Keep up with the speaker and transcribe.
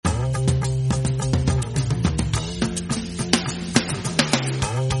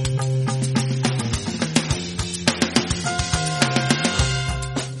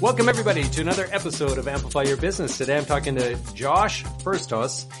Welcome, everybody, to another episode of Amplify Your Business. Today, I'm talking to Josh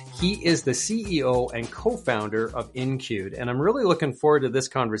Furstoss. He is the CEO and co-founder of InQued, and I'm really looking forward to this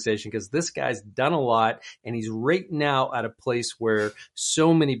conversation because this guy's done a lot, and he's right now at a place where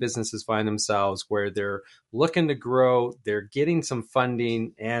so many businesses find themselves, where they're looking to grow, they're getting some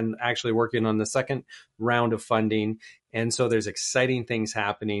funding, and actually working on the second round of funding. And so there's exciting things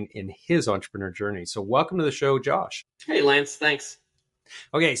happening in his entrepreneur journey. So welcome to the show, Josh. Hey, Lance. Thanks.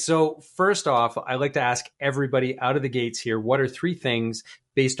 Okay, so first off, I like to ask everybody out of the gates here, what are three things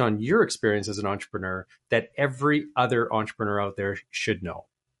based on your experience as an entrepreneur that every other entrepreneur out there should know?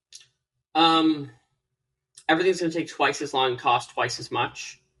 Everything's going to take twice as long and cost twice as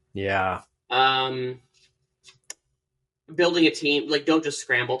much. Yeah. Building a team, don't just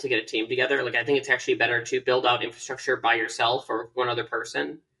scramble to get a team together. I think it's actually better to build out infrastructure by yourself or one other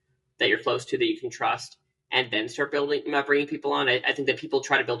person that you're close to that you can trust, and then start bringing people on. I think that people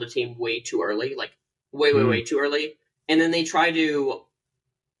try to build a team way too early, way too early. And then they try to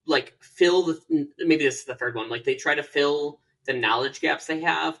fill maybe this is the third one. They try to fill the knowledge gaps they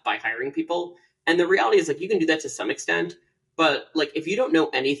have by hiring people. And the reality is you can do that to some extent, but if you don't know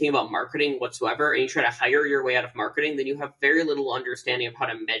anything about marketing whatsoever and you try to hire your way out of marketing, then you have very little understanding of how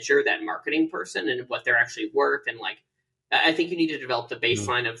to measure that marketing person and what they're actually worth. And I think you need to develop the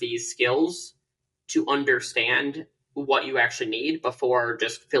baseline of these skills to understand what you actually need before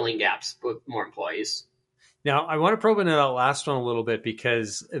just filling gaps with more employees. Now, I want to probe into that last one a little bit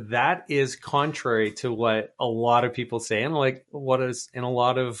because that is contrary to what a lot of people say, and what is in a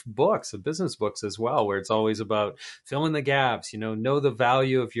lot of books, of business books as well, where it's always about filling the gaps, know the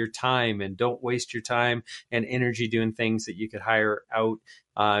value of your time and don't waste your time and energy doing things that you could hire out.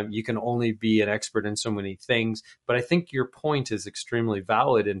 You can only be an expert in so many things. But I think your point is extremely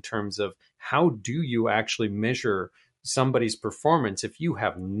valid in terms of how do you actually measure somebody's performance if you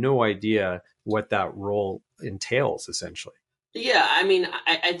have no idea what that role entails, essentially. Yeah,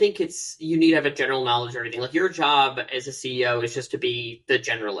 I think you need to have a general knowledge of everything. Your job as a CEO is just to be the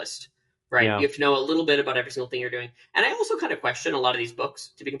generalist, right? Yeah. You have to know a little bit about every single thing you're doing. And I also kind of question a lot of these books,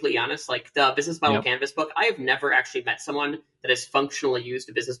 to be completely honest. The Business Model Canvas book, I have never actually met someone that has functionally used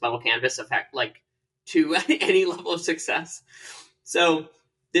a Business Model Canvas to any level of success. So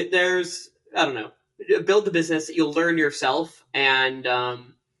there's, I don't know, build the business, you'll learn yourself, and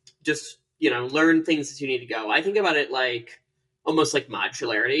just learn things as you need to go. I think about it almost like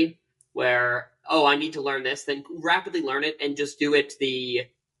modularity, where I need to learn this, then rapidly learn it and just do it the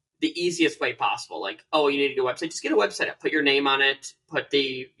easiest way possible. You need to do a website, just get a website up, put your name on it, put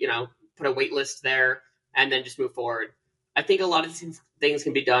a wait list there, and then just move forward. I think a lot of these things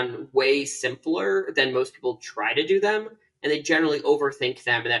can be done way simpler than most people try to do them, and they generally overthink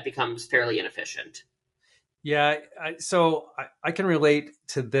them, and that becomes fairly inefficient. Yeah, so I can relate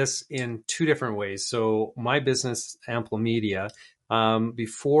to this in two different ways. So my business, Ample Media,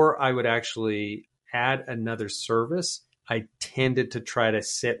 before I would actually add another service, I tended to try to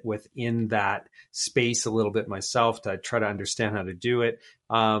sit within that space a little bit myself to try to understand how to do it.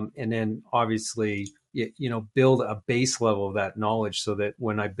 And then obviously, build a base level of that knowledge so that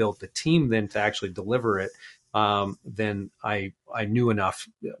when I built the team then to actually deliver it, then I knew enough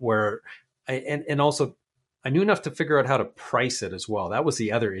and also I knew enough to figure out how to price it as well. That was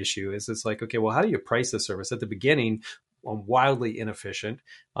the other issue is it's okay, well, how do you price the service? At the beginning, I'm wildly inefficient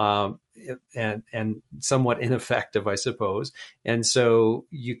and somewhat ineffective, I suppose. And so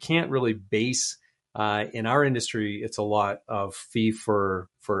you can't really base, in our industry, it's a lot of fee for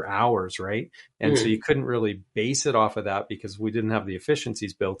hours, right? And so you couldn't really base it off of that because we didn't have the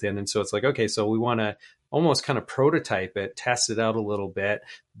efficiencies built in. And so it's okay, so we want to almost kind of prototype it, test it out a little bit,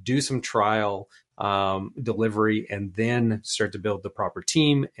 do some trial delivery, and then start to build the proper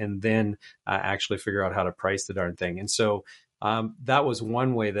team, and then actually figure out how to price the darn thing. And so that was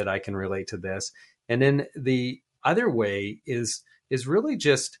one way that I can relate to this. And then the other way is really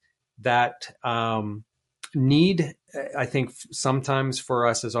just that need, I think, sometimes for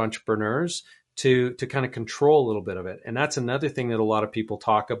us as entrepreneurs to kind of control a little bit of it. And that's another thing that a lot of people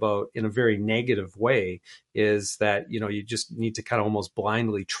talk about in a very negative way is that, you just need to kind of almost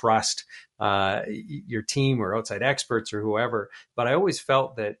blindly trust your team or outside experts or whoever. But I always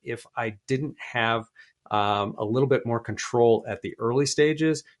felt that if I didn't have a little bit more control at the early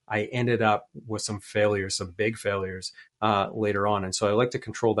stages, I ended up with some failures, some big failures later on. And so I like to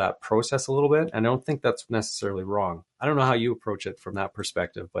control that process a little bit. And I don't think that's necessarily wrong. I don't know how you approach it from that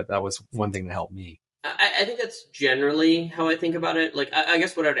perspective, but that was one thing that helped me. I think that's generally how I think about it. I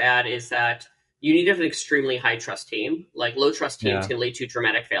guess what I'd add is that you need to have an extremely high trust team. Low trust teams can lead to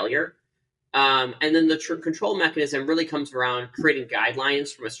dramatic failure. And then the control mechanism really comes around creating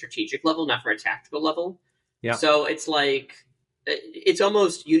guidelines from a strategic level, not from a tactical level. Yeah. So it's like, it's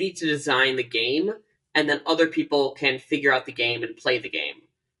almost, you need to design the game, and then other people can figure out the game and play the game.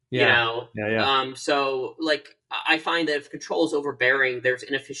 Yeah. You know? Yeah. So like, I find that if control is overbearing, there's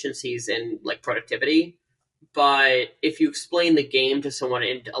inefficiencies in like productivity. But if you explain the game to someone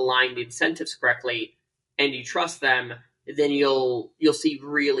and align the incentives correctly, and you trust them, then you'll see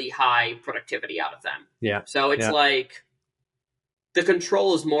really high productivity out of them. Yeah. So it's like the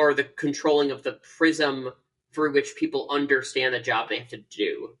control is more the controlling of the prism through which people understand the job they have to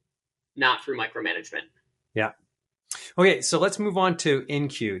do, not through micromanagement. Yeah. Okay, so let's move on to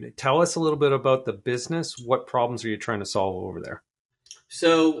InQued. Tell us a little bit about the business. What problems are you trying to solve over there?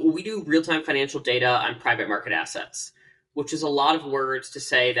 So we do real-time financial data on private market assets, which is a lot of words to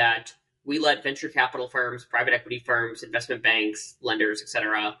say that we let venture capital firms, private equity firms, investment banks, lenders,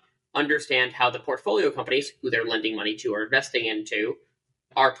 etc., understand how the portfolio companies who they're lending money to or investing into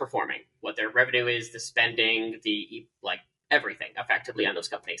are performing, what their revenue is, the spending, the like everything effectively on those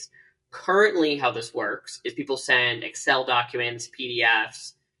companies. Currently, how this works is people send Excel documents,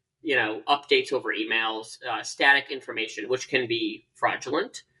 PDFs, updates over emails, static information, which can be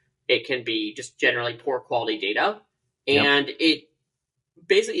fraudulent. It can be just generally poor quality data. And it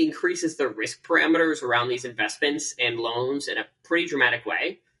basically increases the risk parameters around these investments and loans in a pretty dramatic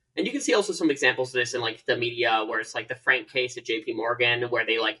way. And you can see also some examples of this in like the media, where it's like the Frank case at JP Morgan, where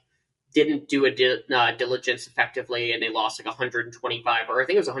they like didn't do a diligence effectively, and they lost like 125, or I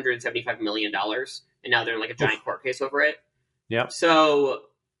think it was $175 million. And now they're in like a giant court case over it. Yeah. So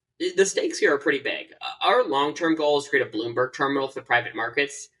the stakes here are pretty big. Our long-term goal is to create a Bloomberg terminal for private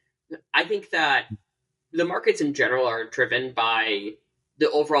markets. I think that the markets in general are driven by the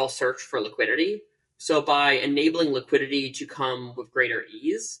overall search for liquidity. So by enabling liquidity to come with greater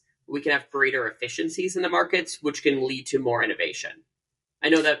ease, we can have greater efficiencies in the markets, which can lead to more innovation. I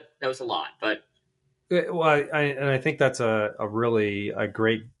know that was a lot, but well, I think that's a really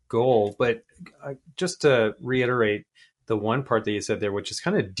great goal. But just to reiterate the one part that you said there, which is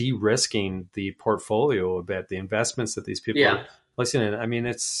kind of de-risking the portfolio a bit, the investments that these people are placing in. I mean,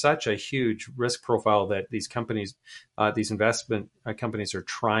 it's such a huge risk profile that these companies, these investment companies are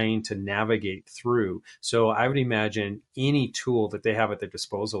trying to navigate through. So I would imagine any tool that they have at their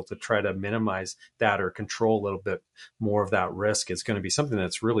disposal to try to minimize that or control a little bit more of that risk is going to be something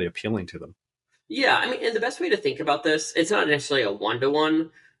that's really appealing to them. Yeah, I mean, and the best way to think about this, it's not necessarily a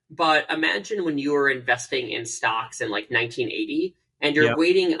one-to-one, but imagine when you were investing in stocks in like 1980, and you're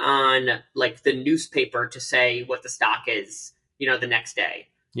waiting on like the newspaper to say what the stock is, the next day.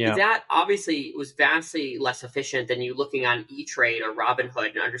 Yeah. That obviously was vastly less efficient than you looking on E-Trade or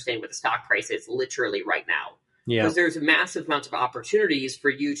Robinhood and understanding what the stock price is literally right now. Yeah. Because there's massive amounts of opportunities for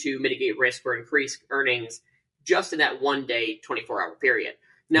you to mitigate risk or increase earnings just in that one day, 24-hour period.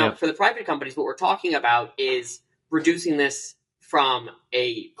 Now, for the private companies, what we're talking about is reducing this from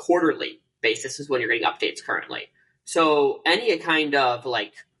a quarterly basis is when you're getting updates currently. So any kind of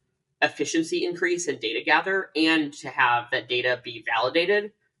like efficiency increase in data gather and to have that data be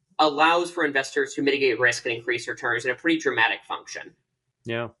validated allows for investors to mitigate risk and increase returns in a pretty dramatic function.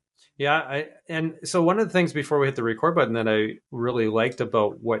 Yeah. Yeah. And so one of the things before we hit the record button that I really liked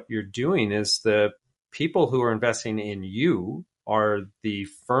about what you're doing is the people who are investing in you are the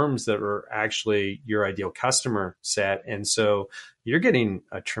firms that are actually your ideal customer set. And so you're getting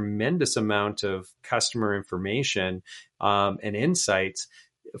a tremendous amount of customer information and insights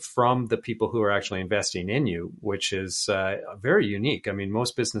from the people who are actually investing in you, which is very unique. I mean,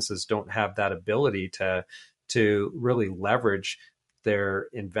 most businesses don't have that ability to really leverage their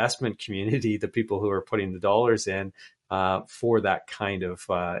investment community, the people who are putting the dollars in for that kind of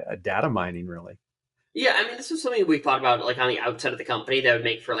data mining, really. Yeah, I mean, this is something we thought about like on the outside of the company that would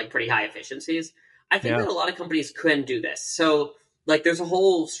make for like pretty high efficiencies. I think that a lot of companies couldn't do this. So like there's a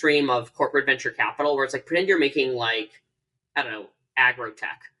whole stream of corporate venture capital where it's like pretend you're making like, I don't know,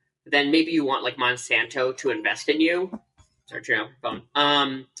 agro-tech. Then maybe you want like Monsanto to invest in you. Sorry, turn off your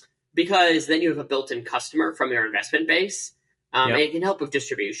phone. Because then you have a built-in customer from your investment base. And it can help with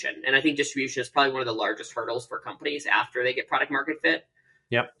distribution. And I think distribution is probably one of the largest hurdles for companies after they get product market fit.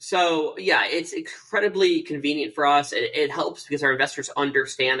 Yep. So, yeah, it's incredibly convenient for us. It helps because our investors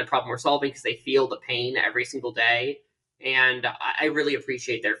understand the problem we're solving because they feel the pain every single day. And I really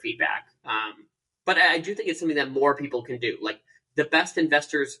appreciate their feedback. But I do think it's something that more people can do. Like, the best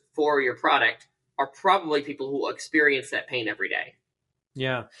investors for your product are probably people who experience that pain every day.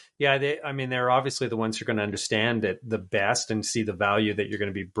 Yeah. Yeah. I mean, they're obviously the ones who are going to understand it the best and see the value that you're going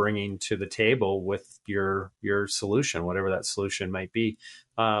to be bringing to the table with your solution, whatever that solution might be.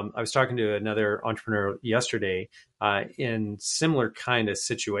 I was talking to another entrepreneur yesterday in similar kind of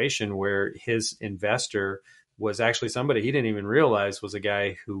situation where his investor was actually somebody he didn't even realize was a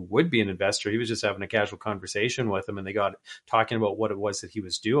guy who would be an investor. He was just having a casual conversation with him, and they got talking about what it was that he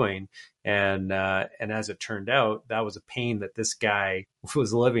was doing. And as it turned out, that was a pain that this guy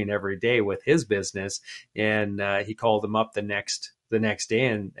was living every day with his business. And he called him up the next day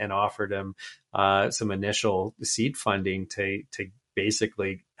and offered him some initial seed funding to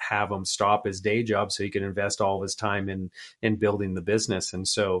basically have him stop his day job so he could invest all of his time in building the business. And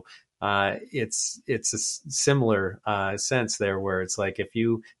so it's a similar sense there, where it's like if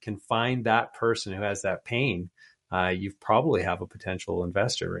you can find that person who has that pain, you probably have a potential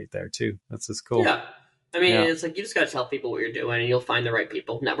investor right there too. That's just cool. Yeah. I mean, Yeah. it's like you just got to tell people what you're doing and you'll find the right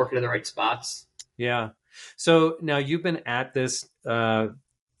people, networking in the right spots. Yeah. So now you've been at this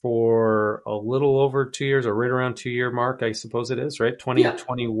for a little over 2 years, or right around 2 year mark, I suppose it is, right? Yeah.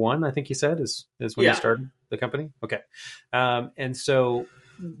 2021, I think you said is when you Yeah. started the company. Okay. And so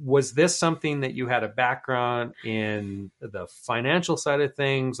was this something that you had a background in the financial side of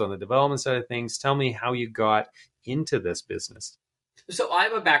things, on the development side of things? Tell me how you got into this business. So I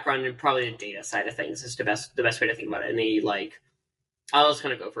have a background in probably the data side of things is the best way to think about it. And the like I'll just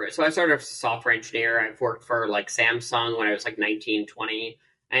kind of go for it. So I started as a software engineer. I've worked for like Samsung when I was like 19, 20.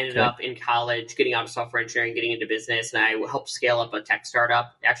 I ended Okay. up in college getting out of software engineering, getting into business, and I helped scale up a tech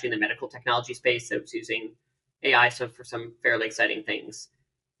startup, actually in the medical technology space that was using AI so for some fairly exciting things.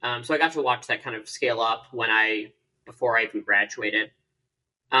 So I got to watch that kind of scale up before I even graduated.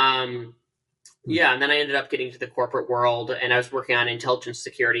 Um, yeah, and then I ended up getting to the corporate world, and I was working on intelligence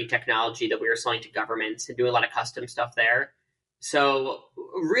security technology that we were selling to governments and doing a lot of custom stuff there. So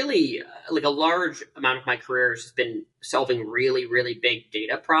really, like a large amount of my career has been solving really, really big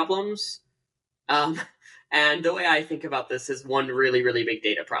data problems. Um, and the way I think about this is one really, really big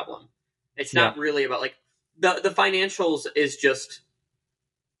data problem. It's Yeah. not really about like the financials is just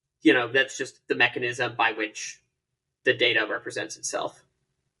that's just the mechanism by which the data represents itself.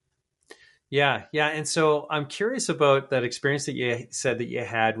 Yeah, yeah. And so I'm curious about that experience that you said that you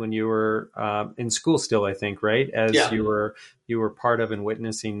had when you were in school still, I think, right? As Yeah. you were part of and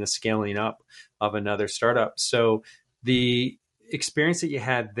witnessing the scaling up of another startup. So the experience that you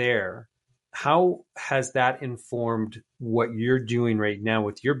had there, how has that informed what you're doing right now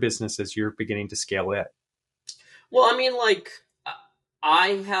with your business as you're beginning to scale it? Well, I mean, like,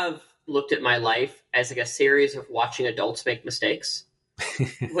 I have looked at my life as like a series of watching adults make mistakes,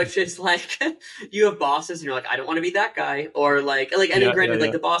 which is like you have bosses and you're like, I don't want to be that guy, or like, I mean, Yeah, yeah, granted, like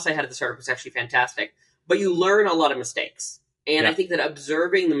yeah, the boss I had at the startup was actually fantastic, but you learn a lot of mistakes, and I yeah, think that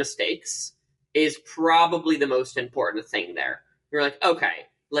observing the mistakes is probably the most important thing there. You're like, okay,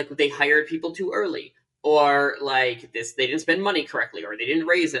 like they hired people too early, or like this, they didn't spend money correctly, or they didn't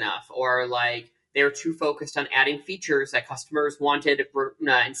raise enough, or like they were too focused on adding features that customers wanted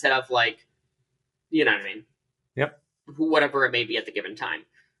instead of like, you know what I mean, yep, whatever it may be at the given time.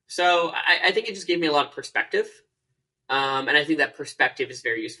 So I think it just gave me a lot of perspective. And I think that perspective is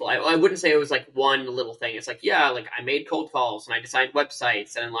very useful. I wouldn't say it was like one little thing. It's like, yeah, like I made cold calls and I designed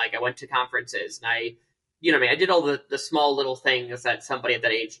websites and like I went to conferences and I mean, I did all the small little things that somebody at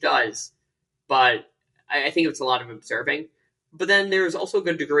that age does. But I think it's a lot of observing. But then there's also a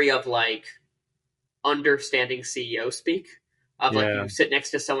good degree of like understanding CEO speak, of like yeah. you sit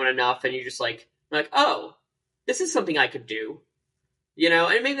next to someone enough and you just like, oh, this is something I could do.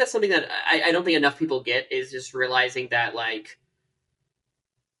 And maybe that's something that I don't think enough people get, is just realizing that like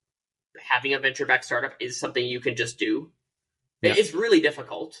having a venture backed startup is something you can just do. Yeah. It's really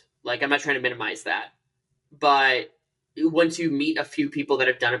difficult. Like, I'm not trying to minimize that, but once you meet a few people that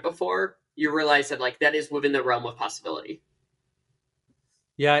have done it before, you realize that like that is within the realm of possibility.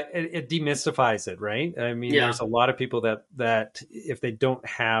 Yeah, it demystifies it, right? I mean, Yeah. there's a lot of people that if they don't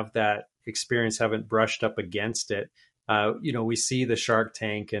have that experience, haven't brushed up against it. We see the Shark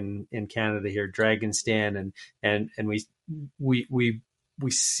Tank in Canada here, Dragon's Den, and we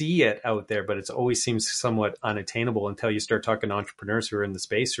see it out there, but it always seems somewhat unattainable until you start talking to entrepreneurs who are in the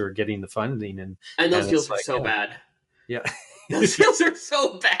space who are getting the funding, And those and it's deals are like, so bad. yeah, Those deals are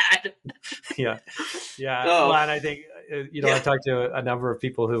so bad. Yeah. Yeah. Well, So and I think, I yeah, talked to a number of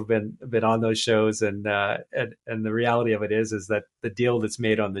people who've been on those shows, and the reality of it is that the deal that's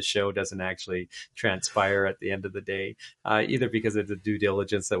made on the show doesn't actually transpire at the end of the day, either because of the due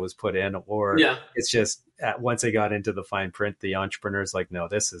diligence that was put in, or yeah. it's just once they got into the fine print, the entrepreneur's like, no,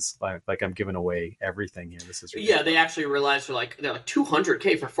 this is like I'm giving away everything here. This is Yeah, they ridiculous. actually realized they're like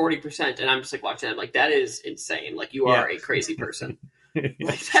 200K for 40%, and I'm just like watching them like that is insane. Like you Yeah. are a crazy person.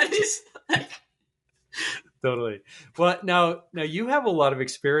 Like that is like, Totally. Well, now you have a lot of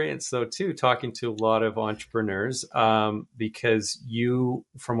experience though too, talking to a lot of entrepreneurs, because you,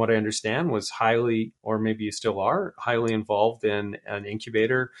 from what I understand, was highly, or maybe you still are, highly involved in an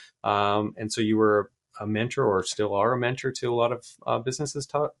incubator, and so you were a mentor, or still are a mentor to a lot of businesses.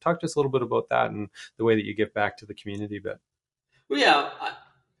 Talk to us a little bit about that and the way that you give back to the community a bit. well, yeah.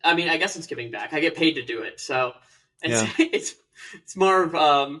 I mean, I guess it's giving back. I get paid to do it, so it's Yeah. it's more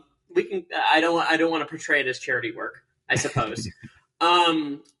of we can. I don't want to portray it as charity work, I suppose.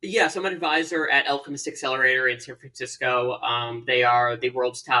 Yeah, so I'm an advisor at Alchemist Accelerator in San Francisco. They are the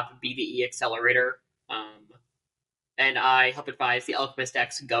world's top BDE accelerator, and I help advise the Alchemist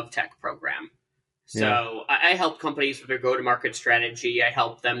X GovTech program. Yeah. So I help companies with their go-to-market strategy. I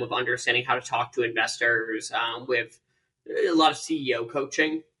help them with understanding how to talk to investors, with a lot of CEO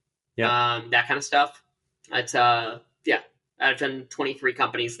coaching, Yeah. that kind of stuff. It's yeah, I've done 23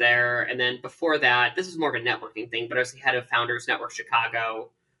 companies there, and then before that, this is more of a networking thing. But I was the head of Founders Network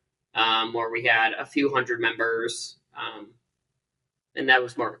Chicago, where we had a few hundred members, and that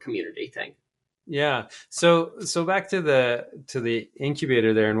was more of a community thing. Yeah. So back to the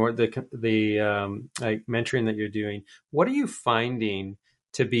incubator there, and what the like mentoring that you're doing. What are you finding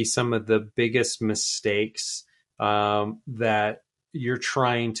to be some of the biggest mistakes that you're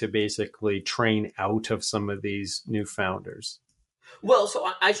trying to basically train out of some of these new founders? Well,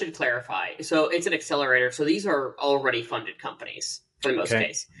 so I should clarify. So it's an accelerator. So these are already funded companies for the most Okay.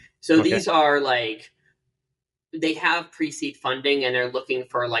 case. So Okay. these are like they have pre-seed funding and they're looking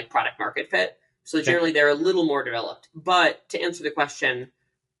for like product market fit. So Okay. generally they're a little more developed. But to answer the question,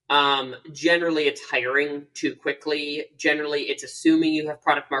 generally it's hiring too quickly. Generally it's assuming you have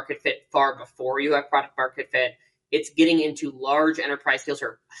product market fit far before you have product market fit. It's getting into large enterprise deals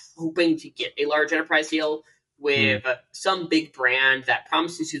or hoping to get a large enterprise deal Mm, with some big brand that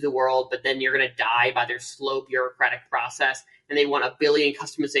promises you the world, but then you're going to die by their slow bureaucratic process. And they want a billion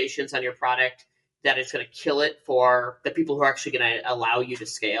customizations on your product that is going to kill it for the people who are actually going to allow you to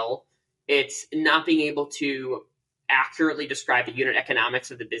scale. It's not being able to accurately describe the unit economics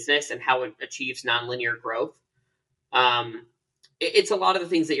of the business and how it achieves nonlinear growth. It's a lot of the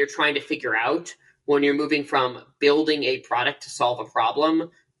things that you're trying to figure out when you're moving from building a product to solve a problem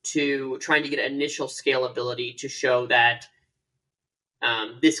to trying to get initial scalability to show that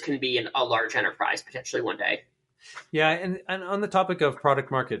this can be a large enterprise potentially one day. yeah, and on the topic of product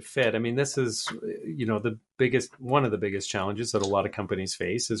market fit, I mean, this is, the biggest, one of the biggest challenges that a lot of companies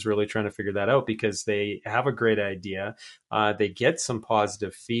face is really trying to figure that out, because they have a great idea, they get some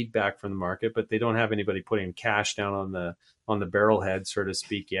positive feedback from the market, but they don't have anybody putting cash down on the barrelhead, so to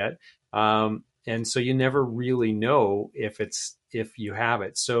speak, yet. And so you never really know if you have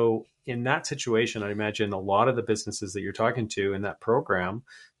it. So in that situation, I imagine a lot of the businesses that you're talking to in that program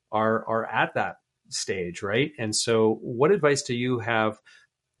are at that stage, right? And so what advice do you have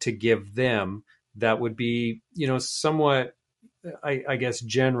to give them that would be, somewhat, I guess,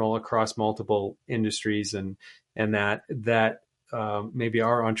 general across multiple industries, and that maybe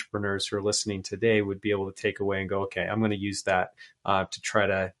our entrepreneurs who are listening today would be able to take away and go, okay, I'm going to use that to try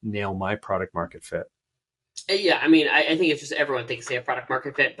to nail my product market fit. Yeah, I mean, I think it's just everyone thinks they have product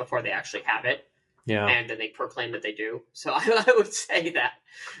market fit before they actually have it, Yeah. and then they proclaim that they do. So I would say that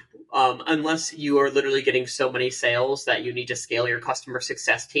unless you are literally getting so many sales that you need to scale your customer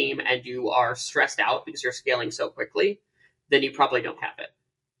success team and you are stressed out because you're scaling so quickly, then you probably don't have it.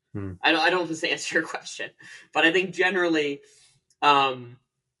 Hmm. I don't know if this answers your question, but I think generally um,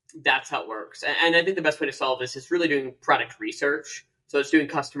 that's how it works. And I think the best way to solve this is really doing product research. So it's doing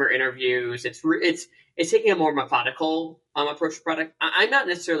customer interviews. It's taking a more methodical approach to product. I'm not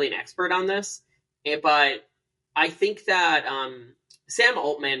necessarily an expert on this, but I think that Sam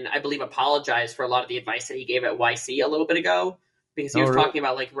Altman, I believe, apologized for a lot of the advice that he gave at YC a little bit ago because he Oh, was really? talking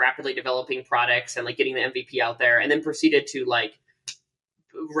about like rapidly developing products and like getting the MVP out there, and then proceeded to like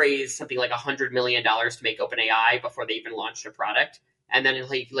raise something like $100 million to make OpenAI before they even launched a product. And then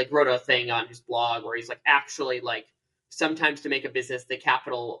he like wrote a thing on his blog where he's like, actually, like sometimes to make a business, the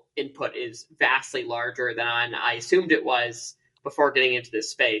capital input is vastly larger than I assumed it was before getting into this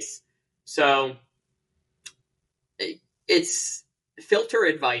space. So it's filter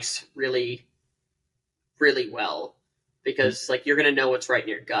advice really, really well, because like you're going to know what's right in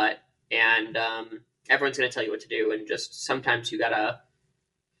your gut, and everyone's going to tell you what to do, and just sometimes you got to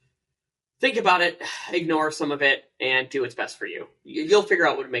think about it, ignore some of it, and do what's best for you. You'll figure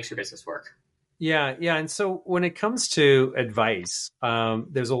out what makes your business work. Yeah, yeah. And so when it comes to advice,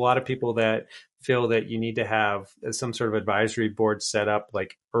 there's a lot of people that feel that you need to have some sort of advisory board set up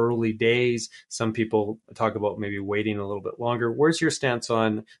like early days. Some people talk about maybe waiting a little bit longer. Where's your stance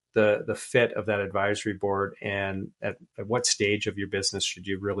on the fit of that advisory board, and at what stage of your business should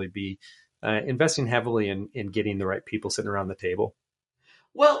you really be investing heavily in getting the right people sitting around the table?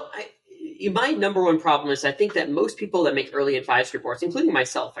 Well, my number one problem is I think that most people that make early advisory boards, including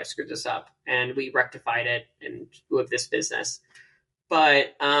myself, I screwed this up and we rectified it and with this business.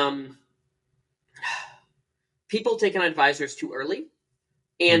 But people take on advisors too early,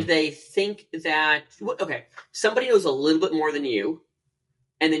 and they think that, okay, somebody knows a little bit more than you,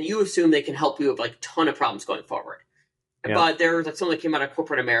 and then you assume they can help you with like a ton of problems going forward. Yeah. But there's like someone that came out of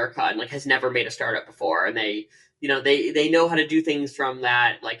corporate America and like has never made a startup before, and they know how to do things from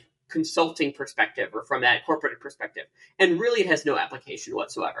that like consulting perspective or from that corporate perspective, and really it has no application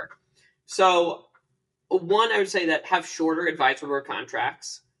whatsoever. So one, I would say that have shorter advisory board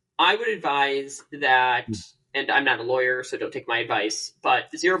contracts. I would advise that, and I'm not a lawyer, so don't take my advice,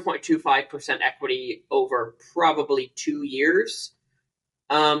 but 0.25% equity over probably 2 years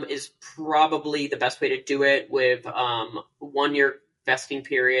is probably the best way to do it, with 1 year vesting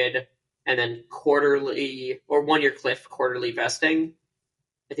period and then quarterly or 1 year cliff quarterly vesting.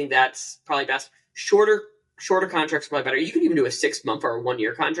 I think that's probably best. Shorter contracts are probably better. You can even do a 6 month or a 1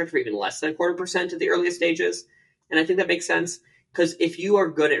 year contract for even less than 0.25% at the earliest stages. And I think that makes sense, because if you are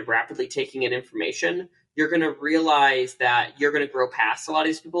good at rapidly taking in information, you're going to realize that you're going to grow past a lot of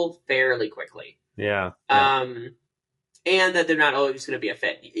these people fairly quickly. Yeah. And that they're not always going to be a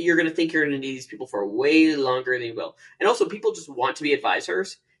fit. You're going to think you're going to need these people for way longer than you will. And also, people just want to be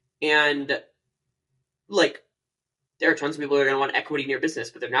advisors. And, like, there are tons of people who are going to want equity in your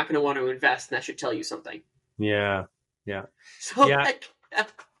business, but they're not going to want to invest, and that should tell you something. Yeah. So, yeah.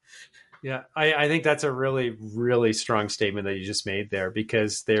 Yeah, I think that's a really, really strong statement that you just made there,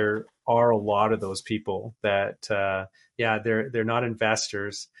 because there are a lot of those people that, they're not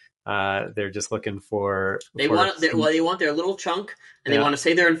investors. They're just looking for. They want their little chunk, and they want to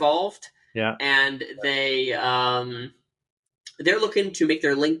say they're involved. Yeah, and they're looking to make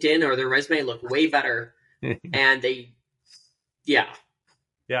their LinkedIn or their resume look way better, and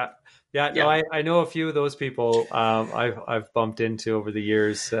No, I know a few of those people. I've bumped into over the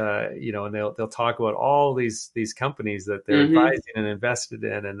years, and they'll talk about all these companies that they're advising and invested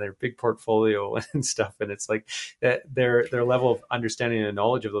in, and their big portfolio and stuff. And it's like their level of understanding and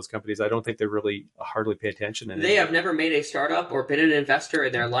knowledge of those companies, I don't think they really hardly pay attention to. They have never made a startup or been an investor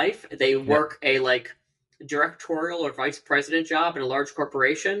in their life. They work a like directorial or vice president job in a large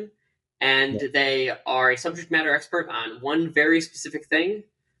corporation, and they are a subject matter expert on one very specific thing.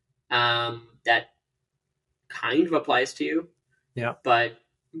 That kind of applies to you. Yeah. But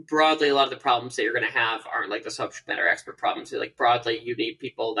broadly, a lot of the problems that you're going to have aren't like the subject matter expert problems. Like broadly, you need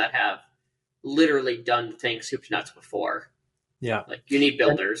people that have literally done things soup to nuts before. Yeah. Like you need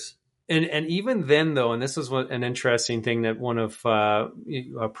builders. And even then, though, and this is an interesting thing that one of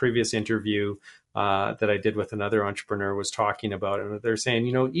a previous interview that I did with another entrepreneur was talking about, and they're saying,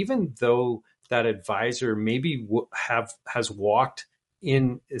 even though that advisor maybe has walked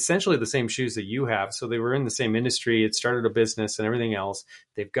in essentially the same shoes that you have. So they were in the same industry, it started a business and everything else.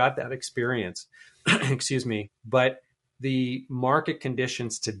 They've got that experience, excuse me. But the market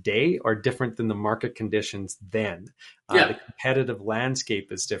conditions today are different than the market conditions then. The competitive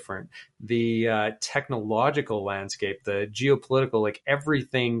landscape is different. The technological landscape, the geopolitical, like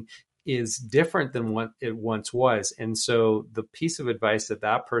everything is different than what it once was. And so the piece of advice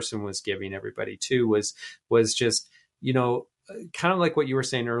that person was giving everybody too was just, kind of like what you were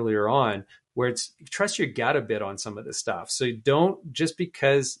saying earlier on, where it's trust your gut a bit on some of this stuff. So don't, just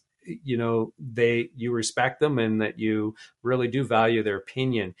because, you respect them and that you really do value their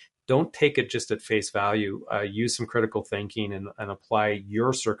opinion, don't take it just at face value. Use some critical thinking and apply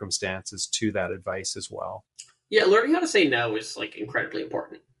your circumstances to that advice as well. Yeah. Learning how to say no is like incredibly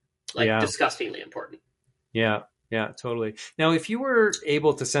important, disgustingly important. Yeah, totally. Now, if you were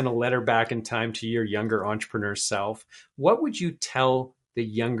able to send a letter back in time to your younger entrepreneur self, what would you tell the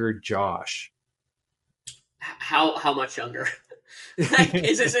younger Josh? How much younger? Like,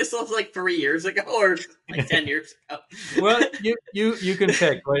 is this like 3 years ago or like 10 years ago? Well, you can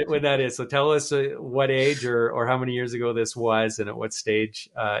pick what that is. So tell us what age or how many years ago this was, and at what stage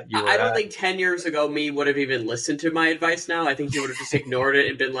you I were don't at. think 10 years ago me would have even listened to my advice now. I think he would have just ignored it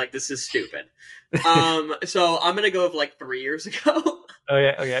and been like, this is stupid. So I'm going to go with like 3 years ago. Oh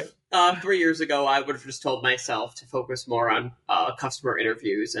yeah, okay. 3 years ago, I would have just told myself to focus more on customer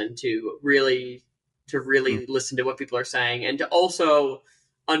interviews and to really listen to what people are saying, and to also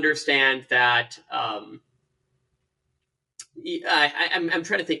understand that I'm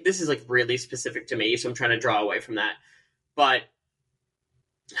trying to think. This is like really specific to me, so I'm trying to draw away from that. But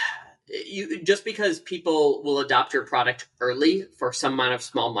just because people will adopt your product early for some amount of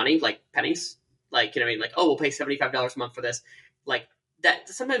small money, like pennies, like, you know what I mean, like, oh, we'll pay $75 a month for this, like that.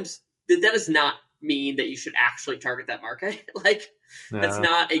 Sometimes that does not mean that you should actually target that market. Like, that's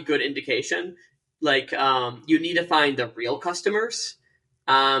not a good indication. Like, you need to find the real customers.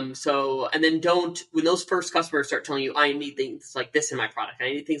 So, and then when those first customers start telling you, I need things like this in my product,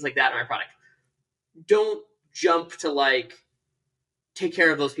 I need things like that in my product, don't jump to like take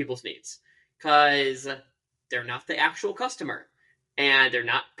care of those people's needs, because they're not the actual customer and they're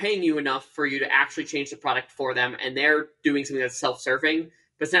not paying you enough for you to actually change the product for them. And they're doing something that's self-serving,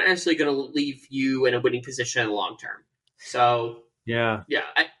 but it's not necessarily going to leave you in a winning position in the long term. So yeah.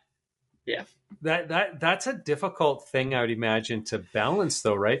 Yeah. That's a difficult thing, I would imagine, to balance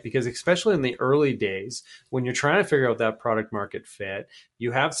though, right? Because especially in the early days, when you're trying to figure out that product market fit,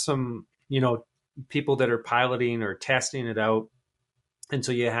 you have some, people that are piloting or testing it out. And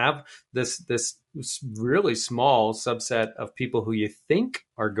so you have this really small subset of people who you think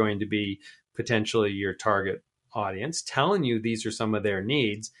are going to be potentially your target audience, telling you these are some of their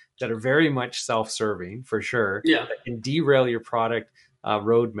needs that are very much self-serving, for sure. Yeah. That can derail your product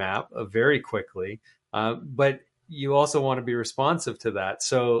roadmap very quickly. But you also want to be responsive to that.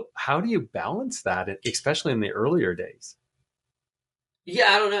 So how do you balance that, especially in the earlier days? Yeah,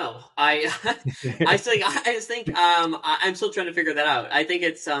 I don't know. I just think I'm still trying to figure that out. I think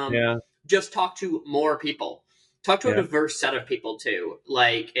it's just talk to more people. Talk to a diverse set of people too.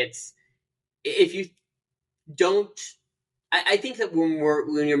 Like, it's, if you don't, I think that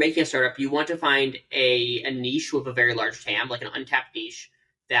when you're making a startup, you want to find a niche with a very large TAM, like an untapped niche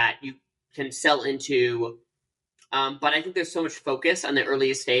that you can sell into. But I think there's so much focus on the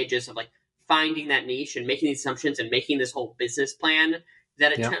earliest stages of like finding that niche and making these assumptions and making this whole business plan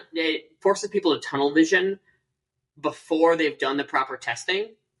that it forces people to tunnel vision before they've done the proper testing.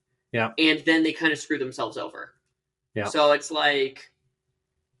 Yeah. And then they kind of screw themselves over. Yeah. So it's like,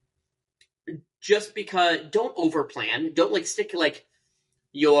 just because, don't overplan. Don't like stick like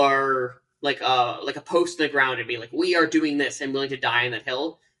your like a post in the ground and be like, we are doing this and willing to die on that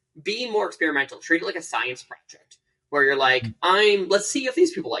hill. Be more experimental. Treat it like a science project where you're like, let's see if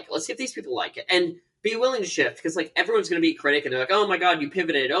these people like it. Let's see if these people like it. And be willing to shift, because like everyone's going to be a critic and they're like, oh my God, you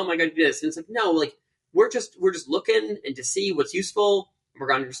pivoted. Oh my God, you did this. And it's like, no, like we're just looking and to see what's useful. We're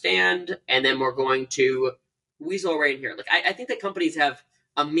going to understand. And then we're going to weasel right in here. Like, I think that companies have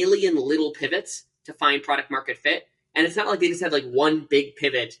a million little pivots to find product market fit. And it's not like they just had like one big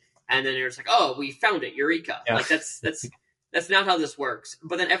pivot and then it's like, oh, we found it, eureka. Yeah. Like that's not how this works.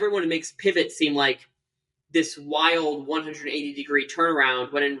 But then everyone makes pivot seem like this wild 180-degree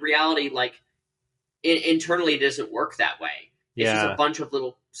turnaround, when in reality, like internally, it doesn't work that way. It's just a bunch of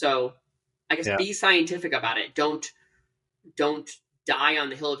little. So I guess be scientific about it. Don't die on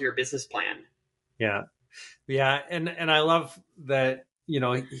the hill of your business plan. Yeah. And I love that.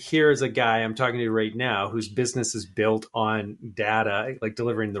 Here's a guy I'm talking to right now whose business is built on data, like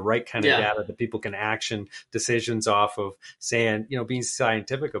delivering the right kind of data that people can action decisions off of, saying, being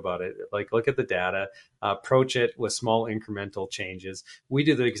scientific about it. Like, look at the data, approach it with small incremental changes. We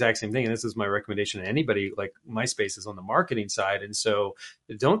do the exact same thing. And this is my recommendation to anybody. Like, my space is on the marketing side. And so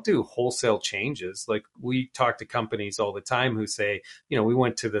don't do wholesale changes. Like, we talk to companies all the time who say, we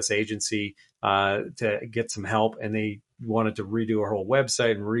went to this agency to get some help, and they wanted to redo our whole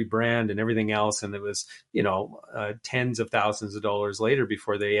website and rebrand and everything else. And it was, tens of thousands of dollars later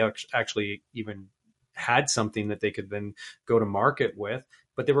before they actually even had something that they could then go to market with,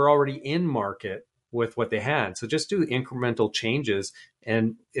 but they were already in market with what they had. So just do incremental changes.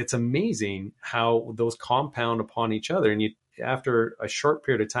 And it's amazing how those compound upon each other. And after a short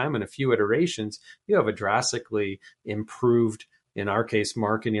period of time and a few iterations, you have a drastically improved, in our case,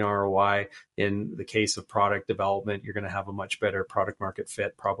 marketing ROI. In the case of product development, you're going to have a much better product market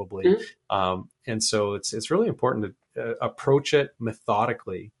fit, probably. Mm-hmm. And so it's really important to approach it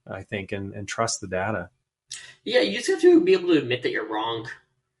methodically, I think, and trust the data. Yeah, you just have to be able to admit that you're wrong.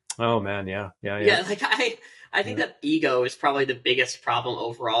 Oh man, yeah. Like I think that ego is probably the biggest problem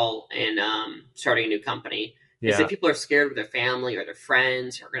overall in starting a new company. Is that people are scared of their family or their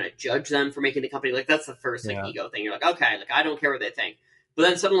friends are going to judge them for making the company. Like, that's the first ego thing. You're like, okay, like, I don't care what they think. But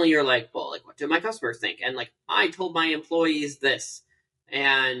then suddenly you're like, well, like, what do my customers think? And like, I told my employees this,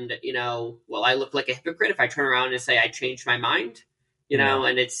 and well, I look like a hypocrite if I turn around and say I changed my mind.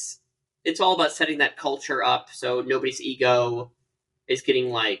 And it's all about setting that culture up so nobody's ego is getting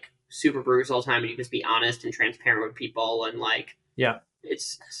like super bruised all the time, and you can just be honest and transparent with people, and like,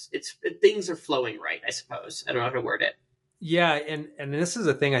 it's things are flowing right, I suppose. I don't know how to word it. Yeah, and this is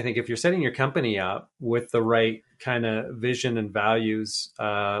a thing, I think, if you're setting your company up with the right kind of vision and values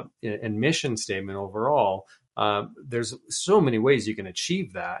and mission statement overall, there's so many ways you can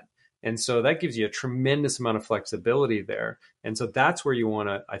achieve that. And so that gives you a tremendous amount of flexibility there. And so that's where you want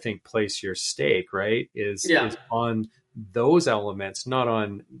to, I think, place your stake, right? Is on those elements, not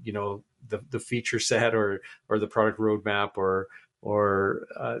on, the feature set or the product roadmap or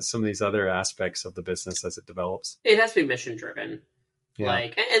some of these other aspects of the business as it develops. It has to be mission driven.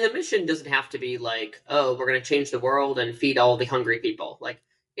 Like, and the mission doesn't have to be like, oh, we're going to change the world and feed all the hungry people. Like,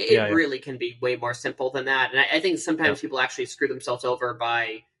 it really can be way more simple than that. And I think sometimes people actually screw themselves over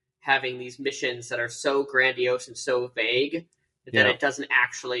by having these missions that are so grandiose and so vague that it doesn't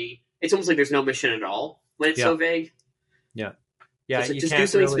actually, it's almost like there's no mission at all when it's so vague. Yeah, so you just can't do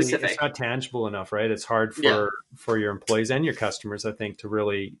something really, specific. It's not tangible enough, right? It's hard for your employees and your customers, I think, to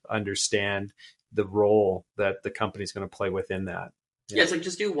really understand the role that the company's going to play within that. Yeah, it's like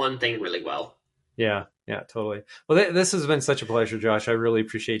just do one thing really well. Yeah, totally. Well, this has been such a pleasure, Josh. I really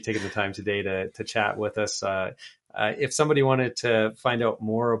appreciate taking the time today to chat with us. If somebody wanted to find out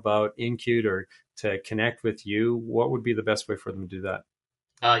more about Incute or to connect with you, what would be the best way for them to do that?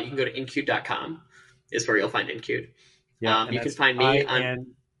 You can go to incute.com is where you'll find Incute. Yeah, you can find me on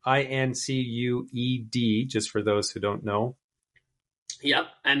INCUED, just for those who don't know. Yep.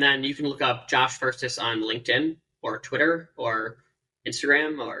 And then you can look up Josh Furstoss on LinkedIn or Twitter or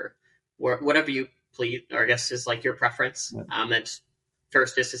Instagram or whatever you please, or I guess is like your preference. That's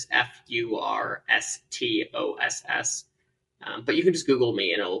Furstoss is Furstoss. But you can just Google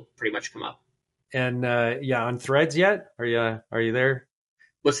me and it'll pretty much come up. And on Threads yet? Are you there?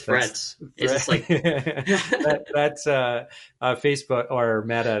 What's Threads? Is this like that's Facebook or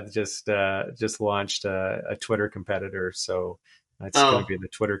Meta just launched a Twitter competitor, so it's going to be the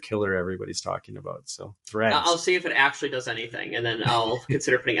Twitter killer everybody's talking about. So Threads. I'll see if it actually does anything, and then I'll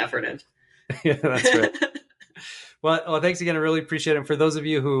consider putting effort in. Yeah, that's right. Well, thanks again. I really appreciate it. And for those of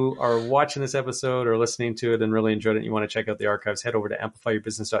you who are watching this episode or listening to it and really enjoyed it and you want to check out the archives, head over to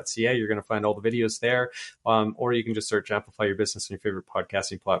amplifyyourbusiness.ca. You're going to find all the videos there. Or you can just search Amplify Your Business on your favorite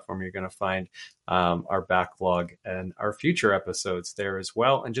podcasting platform. You're going to find our backlog and our future episodes there as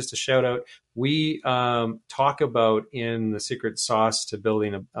well. And just a shout out, we talk about in the secret sauce to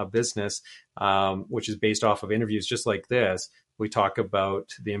building a business, which is based off of interviews just like this. We talk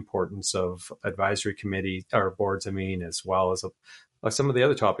about the importance of advisory committee or boards, as well as some of the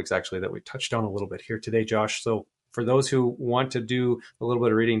other topics actually that we touched on a little bit here today, Josh. So for those who want to do a little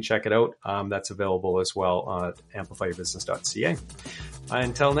bit of reading, check it out. That's available as well at amplifyyourbusiness.ca.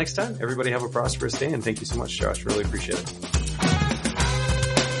 Until next time, everybody have a prosperous day. And thank you so much, Josh. Really appreciate it.